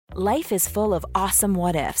Life is full of awesome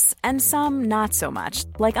what-ifs, and some not so much,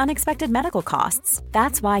 like unexpected medical costs.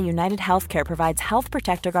 That's why United Healthcare provides Health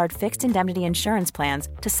Protector Guard fixed indemnity insurance plans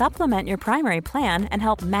to supplement your primary plan and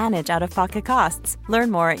help manage out-of-pocket costs.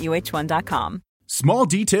 Learn more at uh1.com. Small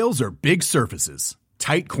details are big surfaces.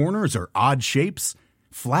 Tight corners are odd shapes.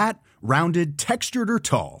 Flat, rounded, textured, or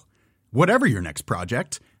tall. Whatever your next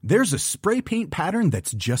project, there's a spray paint pattern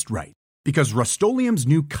that's just right. Because Rust-Oleum's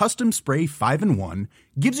new Custom Spray 5-in-1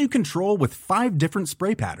 gives you control with 5 different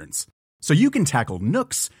spray patterns. So you can tackle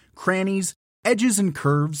nooks, crannies, edges, and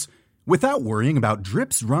curves without worrying about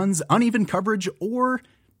drips, runs, uneven coverage, or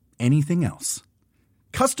anything else.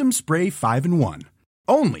 Custom Spray 5-in-1.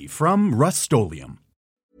 Only from Rust-Oleum.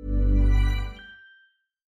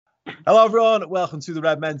 Hello everyone, welcome to the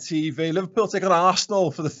Red Men TV. Liverpool take on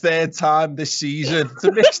Arsenal for the 3rd time this season.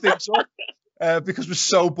 To mix things up, because we're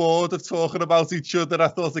so bored of talking about each other, I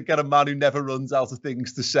thought I'd get a man who never runs out of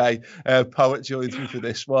things to say. Poet joins me for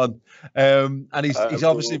this one. And he's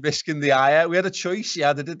obviously risking the ire. We had a choice. He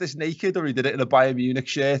either did this naked or he did it in a Bayern Munich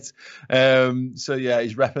shirt. So yeah,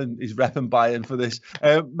 he's repping Bayern for this.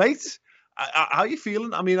 Mate, how are you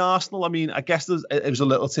feeling? I mean, Arsenal, I guess it was a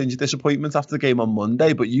little tinge of disappointment after the game on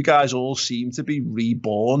Monday, but you guys all seem to be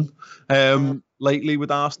reborn lately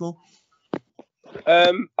with Arsenal.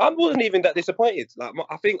 I wasn't even that disappointed. Like,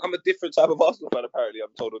 I think I'm a different type of Arsenal fan, apparently,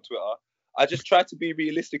 I'm told on Twitter. I just try to be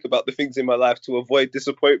realistic about the things in my life to avoid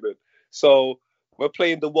disappointment. So we're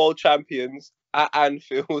playing the world champions at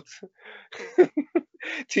Anfield.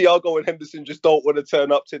 Thiago and Henderson just don't want to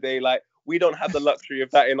turn up today. Like, we don't have the luxury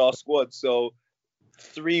of that in our squad. So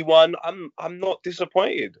 3-1, I'm not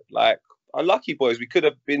disappointed. Like, unlucky boys. We could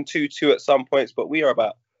have been 2-2 at some points, but we are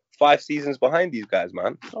about 5 seasons behind these guys,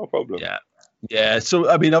 man. No problem. Yeah. So,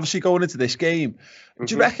 obviously going into this game,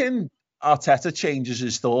 do you reckon Arteta changes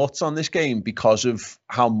his thoughts on this game because of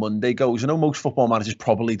how Monday goes? I know most football managers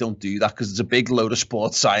probably don't do that because there's a big load of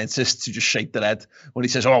sports scientists who just shake their head when he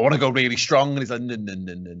says, I want to go really strong. And he's like,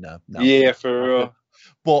 no. Yeah, for real.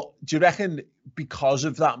 But do you reckon because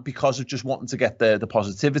of that, because of just wanting to get the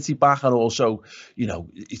positivity back and also,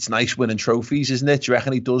 it's nice winning trophies, isn't it? Do you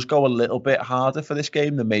reckon he does go a little bit harder for this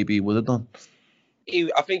game than maybe he would have done?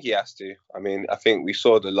 I think he has to. I think we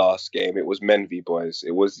saw the last game. It was men v boys.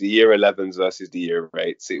 It was the year 11s versus the year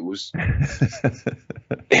 8s. It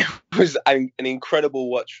was an incredible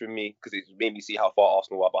watch for me because it made me see how far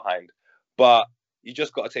Arsenal are behind. But you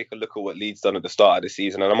just got to take a look at what Leeds done at the start of the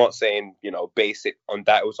season. And I'm not saying, base it on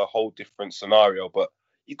that. It was a whole different scenario. But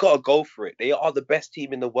you got to go for it. They are the best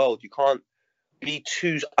team in the world. You can't be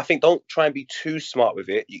don't try and be too smart with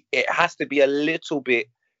it. It has to be a little bit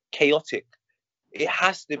chaotic. It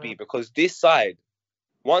has to be, because this side,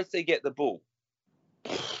 once they get the ball,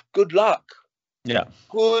 good luck. Yeah.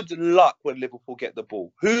 Good luck when Liverpool get the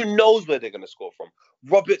ball. Who knows where they're going to score from?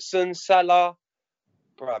 Robertson, Salah.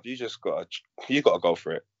 Bruv, you got to go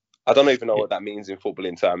for it. I don't even know what that means in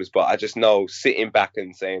footballing terms, but I just know sitting back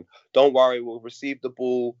and saying, don't worry, we'll receive the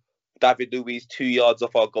ball. David Luiz 2 yards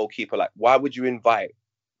off our goalkeeper. Like, why would you invite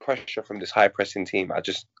pressure from this high pressing team? I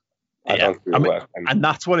don't feel it work. And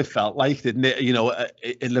that's what it felt like, didn't it?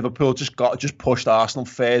 In Liverpool just pushed Arsenal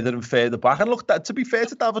further and further back. And look, to be fair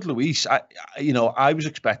to David Luiz, I was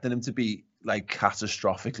expecting him to be like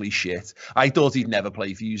catastrophically shit. I thought he'd never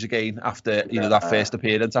play for you again after that first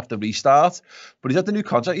appearance after restart. But he's had the new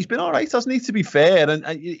contract. He's been all right, hasn't he? To be fair, and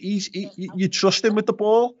you trust him with the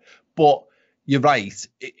ball, but you're right.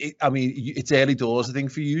 It's early doors, I think,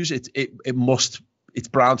 for you. It's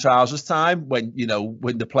brown trousers time when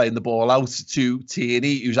they're playing the ball out to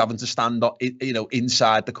Tierney, who's having to stand up,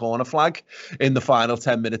 inside the corner flag in the final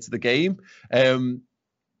 10 minutes of the game.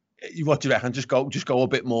 What do you reckon? Just go a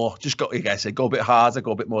bit more. Go a bit harder,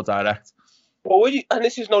 go a bit more direct. Well, and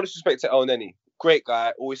this is no disrespect to El Neni, great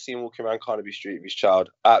guy. Always see him walking around Carnaby Street with his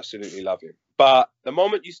child. Absolutely love him. But the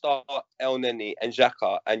moment you start El Neni and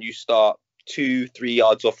Xhaka and you start 2-3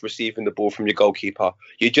 yards off receiving the ball from your goalkeeper,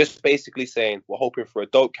 you're just basically saying we're hoping for a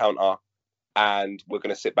dope counter and we're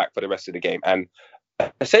going to sit back for the rest of the game. And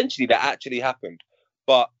essentially that actually happened.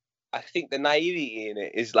 But I think the naivety in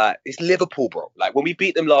it is like, it's Liverpool, bro. Like, when we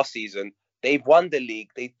beat them last season, they've won the league.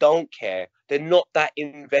 They don't care. They're not that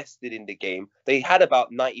invested in the game. They had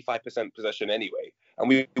about 95% possession anyway. And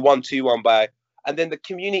we won 2-1 and then the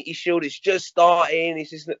Community Shield is just starting.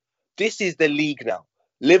 This is the league now.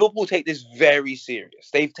 Liverpool take this very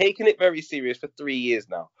serious. They've taken it very serious for 3 years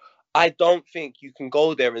now. I don't think you can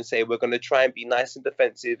go there and say we're going to try and be nice and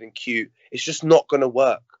defensive and cute. It's just not going to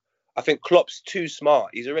work. I think Klopp's too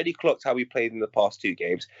smart. He's already clocked how he played in the past 2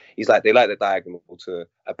 games. He's like, they like the diagonal to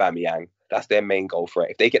Aubameyang. That's their main goal for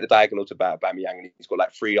it. If they get the diagonal to Aubameyang and he's got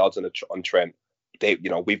like 3 yards on Trent,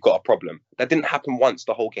 we've got a problem. That didn't happen once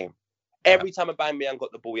the whole game. Every time Aubameyang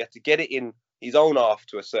got the ball, he had to get it in his own half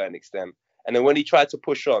to a certain extent. And then when he tried to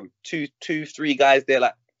push on, 3 guys there,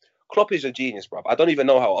 like, Klopp is a genius, bruv. I don't even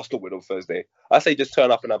know how Arsenal win on Thursday. I say just turn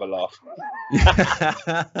up and have a laugh.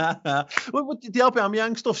 Well, the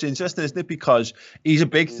Aubameyang stuff's interesting, isn't it? Because he's a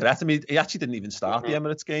big threat. I mean, he actually didn't even start the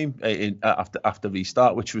Emirates game after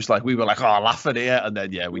restart, which was like, we were like, oh, laughing here. And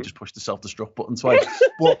then, we just pushed the self-destruct button twice.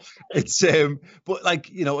 But it's, but like,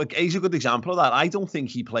 he's a good example of that. I don't think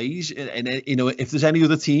he plays in if there's any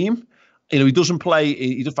other team. He doesn't play.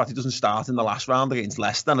 In fact, he doesn't start in the last round against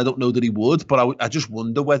Leicester. And I don't know that he would, but I just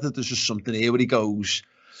wonder whether there's just something here where he goes,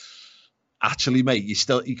 actually, mate,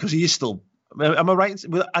 because he is still. Am I right?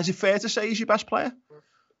 Is it fair to say he's your best player?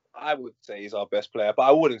 I would say he's our best player, but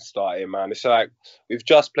I wouldn't start him, man. It's like we've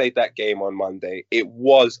just played that game on Monday. It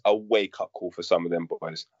was a wake-up call for some of them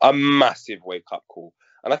boys, a massive wake-up call.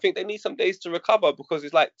 And I think they need some days to recover because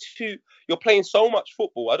it's like you're playing so much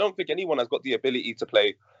football. I don't think anyone has got the ability to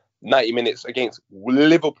play 90 minutes against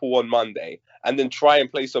Liverpool on Monday and then try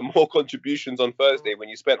and play some more contributions on Thursday when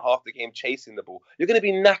you spent half the game chasing the ball. You're going to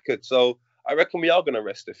be knackered. So I reckon we are going to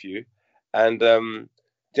rest a few. And the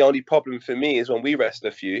only problem for me is when we rest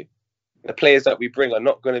a few, the players that we bring are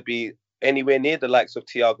not going to be anywhere near the likes of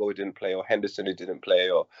Thiago who didn't play or Henderson who didn't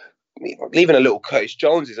play or leaving a little Curtis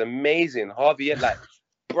Jones is amazing. Harvey, like,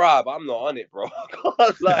 bruv, I'm not on it, bro. I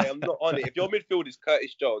can't lie, I'm not on it. If your midfield is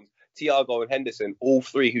Curtis Jones, Thiago and Henderson, all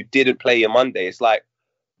 3 who didn't play on Monday, it's like,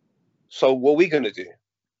 so what are we going to do?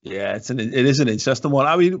 Yeah, it is an interesting one.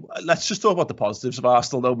 I mean, let's just talk about the positives of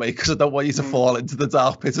Arsenal, though, mate, because I don't want you to fall into the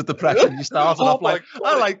dark pit of depression. You started off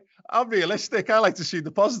I'm realistic. I like to see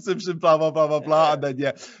the positives and blah, blah, blah, blah, blah. And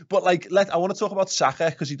then, But, I want to talk about Saka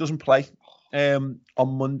because he doesn't play on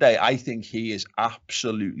Monday. I think he is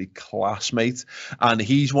absolutely class, mate. And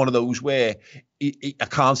he's one of those where I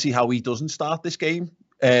can't see how he doesn't start this game.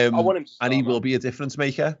 I want him to start, and he will be a difference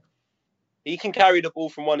maker. He can carry the ball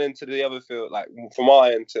from one end to the other field, like from our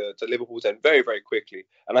end to Liverpool's end very, very quickly.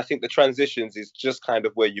 And I think the transitions is just kind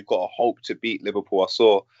of where you've got a hope to beat Liverpool. I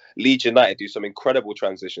saw Leeds United do some incredible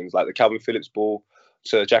transitions, like the Calvin Phillips ball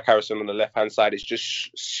to Jack Harrison on the left-hand side. It's just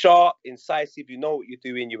sharp, incisive. You know what you're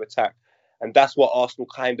doing, you attack. And that's what Arsenal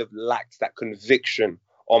kind of lacked, that conviction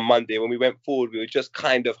on Monday. When we went forward, we were just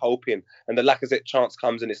kind of hoping. And the Lacazette chance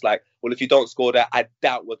comes and it's like, well, if you don't score that, I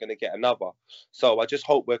doubt we're going to get another. So I just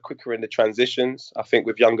hope we're quicker in the transitions. I think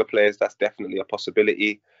with younger players, that's definitely a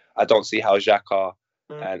possibility. I don't see how Xhaka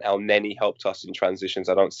and El Neni helped us in transitions.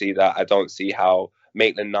 I don't see that. I don't see how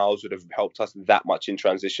Maitland-Niles would have helped us that much in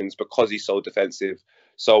transitions because he's so defensive.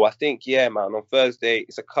 So I think, man, on Thursday,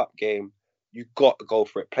 it's a cup game. You got to go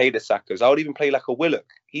for it. Play the Sakas. I would even play like a Willock.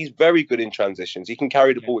 He's very good in transitions. He can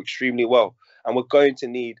carry the ball extremely well. And we're going to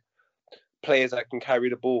need players that can carry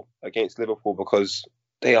the ball against Liverpool because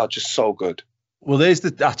they are just so good. Well,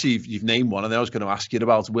 actually, you've named one, and I was going to ask you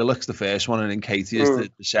about Willock's the first one, and then Katie is the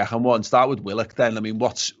second one. Start with Willock then. I mean,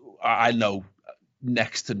 I know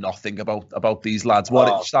next to nothing about these lads.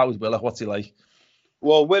 Start with Willock. What's he like?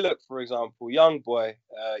 Well, Willock, for example, young boy,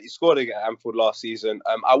 he scored against Anfield last season.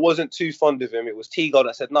 I wasn't too fond of him. It was Tigo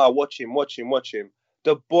that said, no, watch him.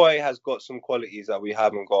 The boy has got some qualities that we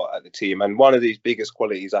haven't got at the team. And one of these biggest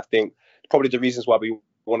qualities, I think, probably the reasons why we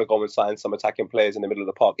want to go and sign some attacking players in the middle of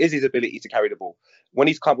the park is his ability to carry the ball. When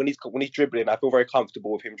he's dribbling, I feel very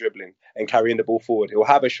comfortable with him dribbling and carrying the ball forward. He'll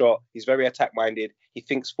have a shot. He's very attack-minded. He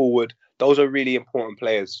thinks forward. Those are really important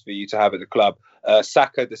players for you to have at the club.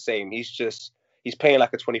 Saka, the same. He's playing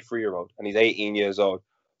like a 23-year-old and he's 18 years old.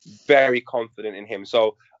 Very confident in him.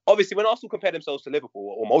 So obviously when Arsenal compare themselves to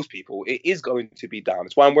Liverpool, or most people, it is going to be down.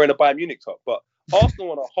 That's why I'm wearing a Bayern Munich top. But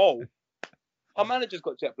Arsenal on a whole, our manager's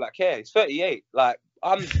got jet black hair. He's 38. Like,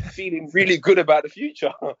 I'm feeling really good about the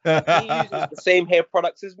future. He uses the same hair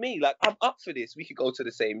products as me. Like, I'm up for this. We could watch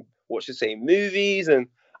the same movies, and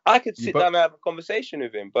I could sit down and have a conversation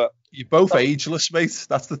with him. But you're both ageless, mate.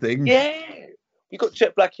 That's the thing. Yeah. We got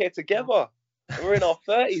jet black hair together. We're in our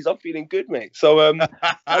 30s. I'm feeling good, mate. So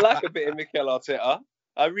I like a bit of Mikel Arteta.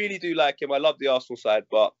 I really do like him. I love the Arsenal side,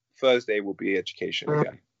 but Thursday will be education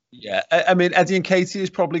again. Yeah, I mean, Eddie and Katie is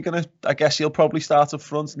probably going to, I guess he'll probably start up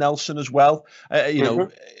front. Nelson as well. Know,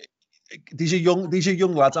 these are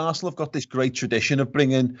young lads. Arsenal have got this great tradition of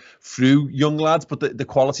bringing through young lads, but the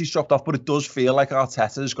quality's dropped off. But it does feel like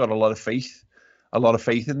Arteta's got a lot of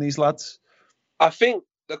faith in these lads. I think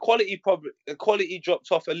the quality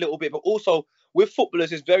dropped off a little bit, but also with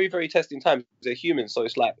footballers, it's very, very testing times. They're humans. So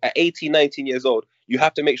it's like at 18, 19 years old, you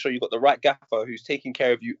have to make sure you've got the right gaffer who's taking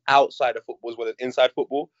care of you outside of football as well as inside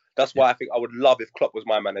football. That's why I think I would love if Klopp was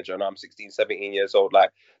my manager and I'm 16, 17 years old.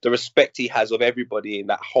 Like, the respect he has of everybody in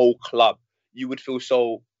that whole club, you would feel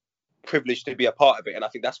so privileged to be a part of it. And I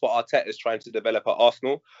think that's what Arteta is trying to develop at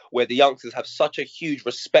Arsenal, where the youngsters have such a huge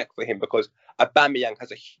respect for him because Aubameyang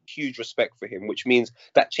has a huge respect for him, which means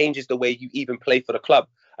that changes the way you even play for the club.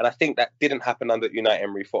 And I think that didn't happen under Unai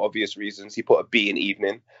Emery for obvious reasons. He put a B in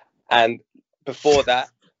evening. And before that,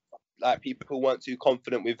 like, people weren't too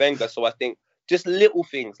confident with Wenger. So I think just little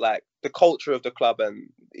things like the culture of the club and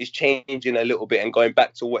is changing a little bit and going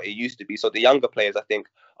back to what it used to be. So the younger players, I think,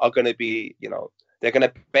 are going to be, they're going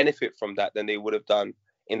to benefit from that than they would have done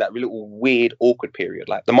in that little weird, awkward period.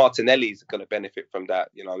 Like the Martinellis are going to benefit from that.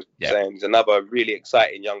 I'm saying he's another really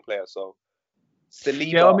exciting young player. So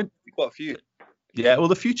Saliba, we've got a few. Yeah, well,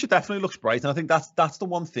 the future definitely looks bright, and I think that's the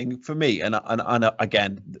one thing for me. And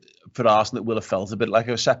again, for Arsenal, it will have felt a bit like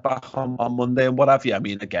a setback on Monday and what have you. I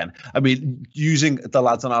mean, using the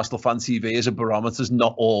lads on Arsenal Fan TV as a barometer is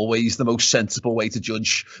not always the most sensible way to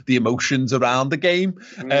judge the emotions around the game.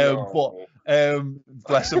 No.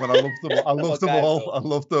 Bless them, and I love them. I love them all. I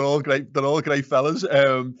love they're all great. They're all great fellas.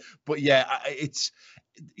 But yeah, it's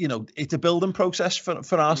a building process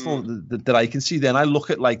for Arsenal that I can see. Then I look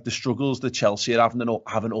at like the struggles that Chelsea are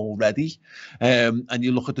having already, and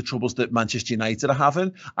you look at the troubles that Manchester United are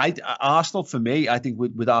having. Arsenal, for me, I think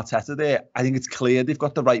with Arteta there, I think it's clear they've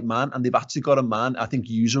got the right man, and they've actually got a man I think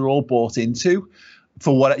yous are all bought into.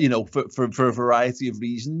 For what for a variety of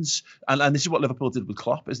reasons, and this is what Liverpool did with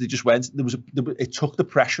Klopp, is they just went. It took the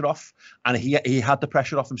pressure off, and he had the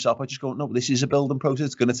pressure off himself by just going, no, this is a building process.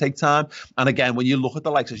 It's going to take time. And again, when you look at the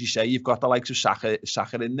likes, as you say, you've got the likes of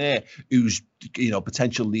Saka in there, who's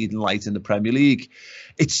potential leading light in the Premier League.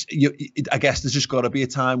 I guess there's just got to be a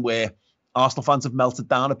time where Arsenal fans have melted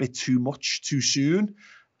down a bit too much too soon.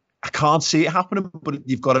 I can't see it happening, but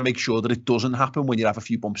you've got to make sure that it doesn't happen when you have a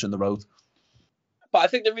few bumps in the road. But I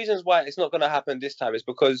think the reasons why it's not going to happen this time is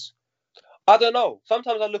because, I don't know,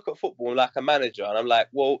 sometimes I look at football like a manager and I'm like,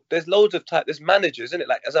 well, there's loads of there's managers, isn't it?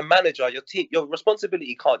 Like, as a manager, your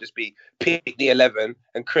responsibility can't just be pick the 11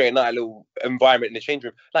 and create a nice little environment in the change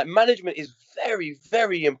room. Like, management is very,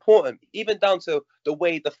 very important, even down to the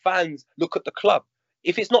way the fans look at the club.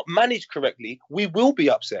 If it's not managed correctly, we will be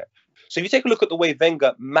upset. So if you take a look at the way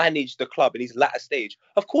Wenger managed the club in his latter stage,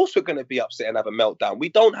 of course we're going to be upset and have a meltdown. We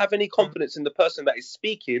don't have any confidence in the person that is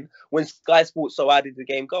speaking when Sky Sports so how did the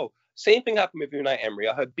game go? Same thing happened with Unai Emery.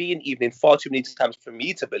 I heard B in evening far too many times for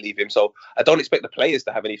me to believe him. So I don't expect the players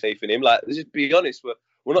to have any faith in him. Like, let's just be honest,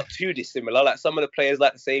 we're not too dissimilar. Like, some of the players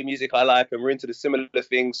like the same music I like and we're into the similar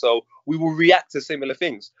things. So we will react to similar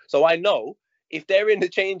things. So I know if they're in the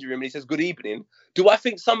changing room and he says good evening, do I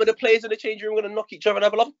think some of the players in the changing room are going to knock each other and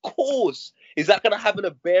have a laugh? Of course. Is that going to have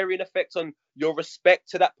a bearing effect on your respect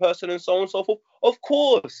to that person and so on and so forth? Of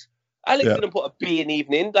course. Alex didn't put a B in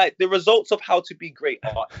evening. Like, the results of how to be great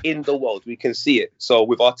are in the world. We can see it. So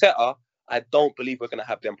with Arteta, I don't believe we're going to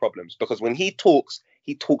have them problems, because when he talks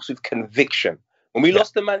with conviction. When we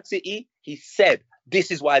lost to Man City, he said,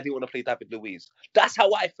 this is why I didn't want to play David Luiz. That's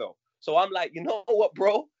how I felt. So I'm like, you know what,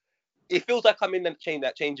 bro? It feels like I'm in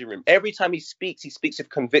that changing room. Every time he speaks with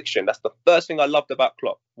conviction. That's the first thing I loved about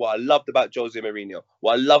Klopp. What I loved about Jose Mourinho.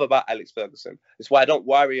 What I love about Alex Ferguson. It's why I don't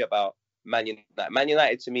worry about Man United. Man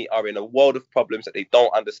United, to me, are in a world of problems that they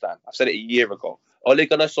don't understand. I've said it a year ago. Ole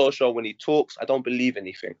Gunnar Solskjaer, when he talks, I don't believe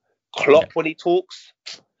anything. Klopp, when he talks,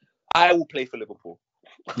 I will play for Liverpool.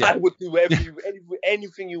 I would do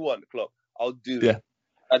anything you want, Klopp. I'll do it.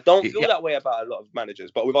 I don't feel that way about a lot of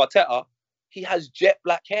managers. But with Arteta, he has jet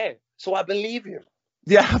black hair. So I believe him.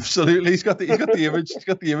 Yeah, absolutely. He's got the image. He's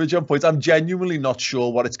got the image on point. I'm genuinely not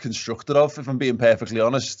sure what it's constructed of, if I'm being perfectly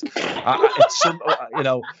honest. I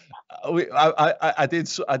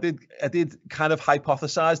did kind of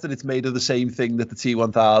hypothesize that it's made of the same thing that the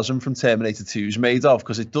T1000 from Terminator 2 is made of,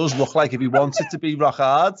 because it does look like, if he wants it to be rock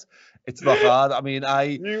hard, it's rock hard. I mean,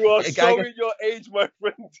 you are showing your age, my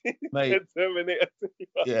friend. Mate.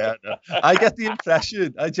 Yeah, no. I get the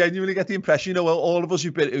impression. I genuinely get the impression. All of us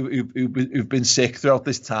who've been sick throughout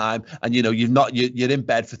this time, and you're in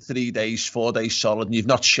bed for 3 days, 4 days solid, and you've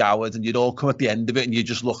not showered, and you'd all come at the end of it, and you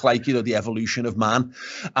just look like the evolution of man.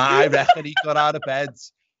 I reckon he got out of bed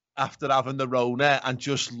after having the Rona and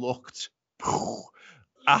just looked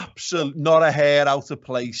absolute, not a hair out of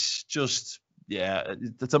place. Just. Yeah,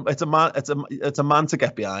 it's a man to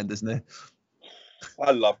get behind, isn't it?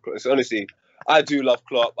 I love Klopp. Honestly, I do love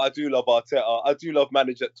Klopp. I do love Arteta. I do love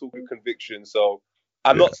managers that talk with conviction. So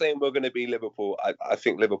I'm not saying we're going to be Liverpool. I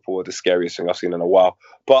think Liverpool are the scariest thing I've seen in a while.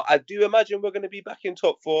 But I do imagine we're going to be back in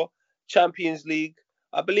top 4, Champions League.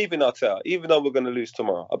 I believe in Arteta, even though we're going to lose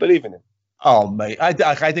tomorrow. I believe in him. Oh, mate, I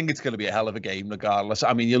think it's going to be a hell of a game regardless.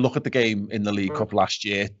 I mean, you look at the game in the League Cup last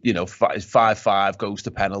year, 5-5 goes to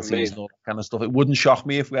penalties and all that kind of stuff. It wouldn't shock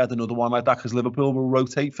me if we had another one like that because Liverpool will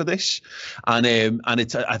rotate for this. And I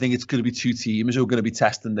think it's going to be two teams who are going to be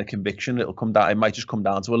testing their conviction. It might just come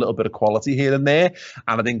down to a little bit of quality here and there.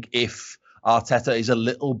 And I think if Arteta is a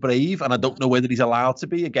little brave, and I don't know whether he's allowed to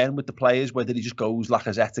be again with the players, whether he just goes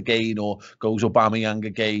Lacazette again or goes Aubameyang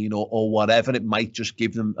again or whatever. It might just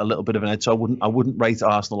give them a little bit of an edge. So I wouldn't rate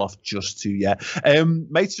Arsenal off just too yet.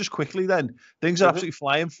 Mates, just quickly then, things are absolutely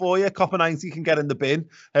flying for you. Copper 90 can get in the bin.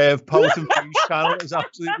 Poet and Fuse channel is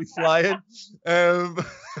absolutely flying.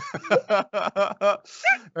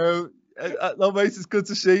 No, mate, it's good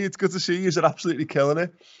to see you. It's good to see you. You're absolutely killing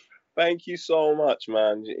it. Thank you so much,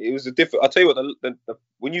 man. It was I'll tell you what,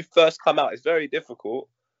 when you first come out, it's very difficult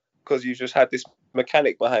because you just had this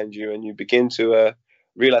mechanic behind you and you begin to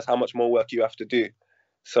realize how much more work you have to do.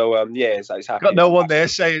 So, it's happy. Got no one there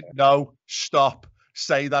saying, no, stop,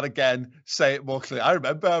 say that again, say it more clearly. I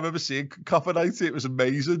remember seeing Copper 90. It was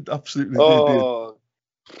amazing. Absolutely. Oh,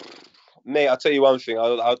 mate, I'll tell you one thing.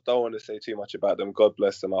 I don't want to say too much about them. God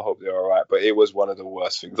bless them. I hope they're all right. But it was one of the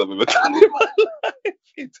worst things I've ever done in my life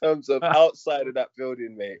in terms of outside of that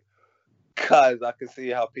building, mate. Because I can see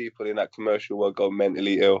how people in that commercial world go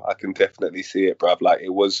mentally ill. I can definitely see it, bruv. Like,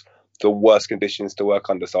 it was the worst conditions to work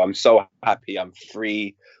under. So I'm so happy I'm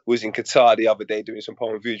free. Was in Qatar the other day doing some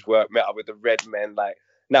Poem Vuj work, met up with the Red Men. Like,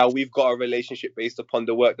 now we've got a relationship based upon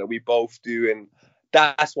the work that we both do, and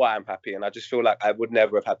that's why I'm happy. And I just feel like I would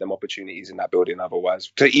never have had them opportunities in that building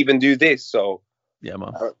otherwise to even do this. So yeah,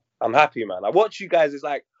 man, I'm happy, man. I watch you guys. It's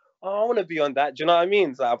like, I want to be on that. Do you know what I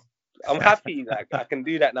mean? So I'm happy that I can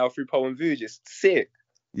do that now through Poem Vuj. It's sick.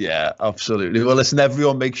 Yeah, absolutely. Well, listen,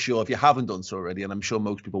 everyone, make sure if you haven't done so already, and I'm sure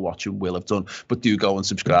most people watching will have done, but do go and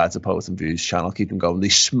subscribe to Poet and Views channel. Keep them going. They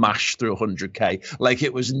smashed through 100k like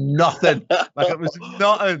it was nothing.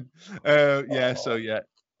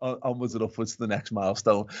 Onwards and upwards to the next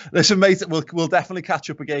milestone. Listen, mate, we'll definitely catch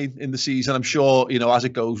up again in the season. I'm sure, as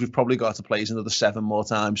it goes, we've probably got to play another 7 more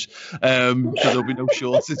times. So there'll be no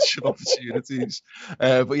shortage of opportunities.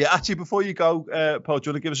 But yeah, actually, before you go, Paul, do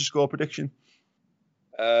you want to give us a score prediction?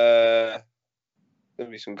 There'll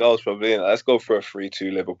be some goals probably. Let's go for a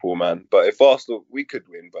 3-2 Liverpool, man. But if Arsenal, we could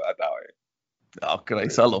win, but I doubt it. Oh,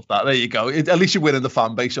 great. I love that. There you go. At least you're winning the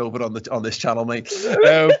fan base over on this channel, mate.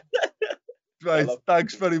 Right,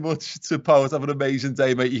 thanks very much to Poet. Have an amazing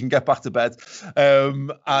day, mate. You can get back to bed.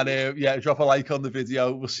 Drop a like on the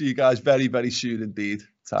video. We'll see you guys very, very soon indeed.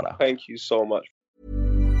 Ta-ra. Thank you so much.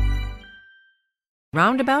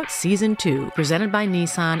 Roundabout Season 2, presented by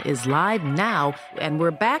Nissan, is live now, and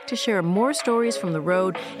we're back to share more stories from the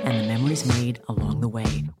road and the memories made along the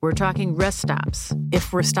way. We're talking rest stops,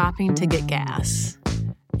 if we're stopping to get gas.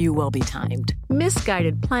 You will be timed.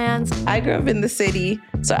 Misguided plans. I grew up in the city,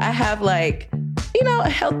 so I have a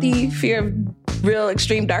healthy fear of real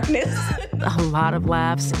extreme darkness. A lot of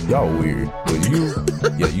laughs. Y'all weird, but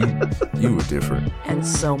you were different. And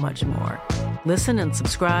so much more. Listen and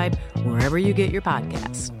subscribe wherever you get your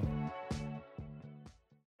podcasts.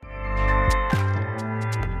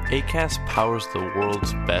 Acast powers the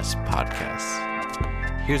world's best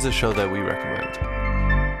podcasts. Here's a show that we recommend.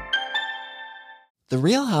 The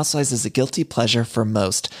Real Housewives is a guilty pleasure for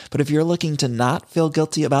most, but if you're looking to not feel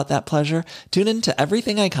guilty about that pleasure, tune in to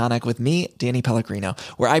Everything Iconic with me, Danny Pellegrino,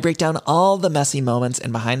 where I break down all the messy moments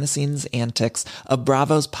and behind-the-scenes antics of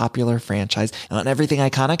Bravo's popular franchise. And on Everything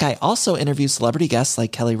Iconic, I also interview celebrity guests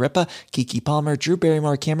like Kelly Ripa, Keke Palmer, Drew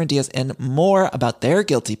Barrymore, Cameron Diaz, and more about their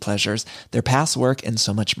guilty pleasures, their past work, and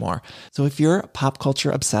so much more. So if you're pop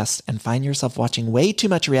culture obsessed and find yourself watching way too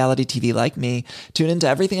much reality TV like me, tune into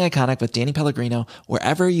Everything Iconic with Danny Pellegrino,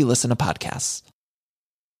 wherever you listen to podcasts.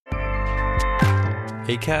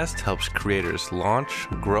 Acast helps creators launch,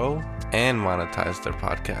 grow, and monetize their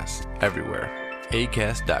podcasts everywhere.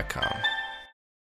 Acast.com.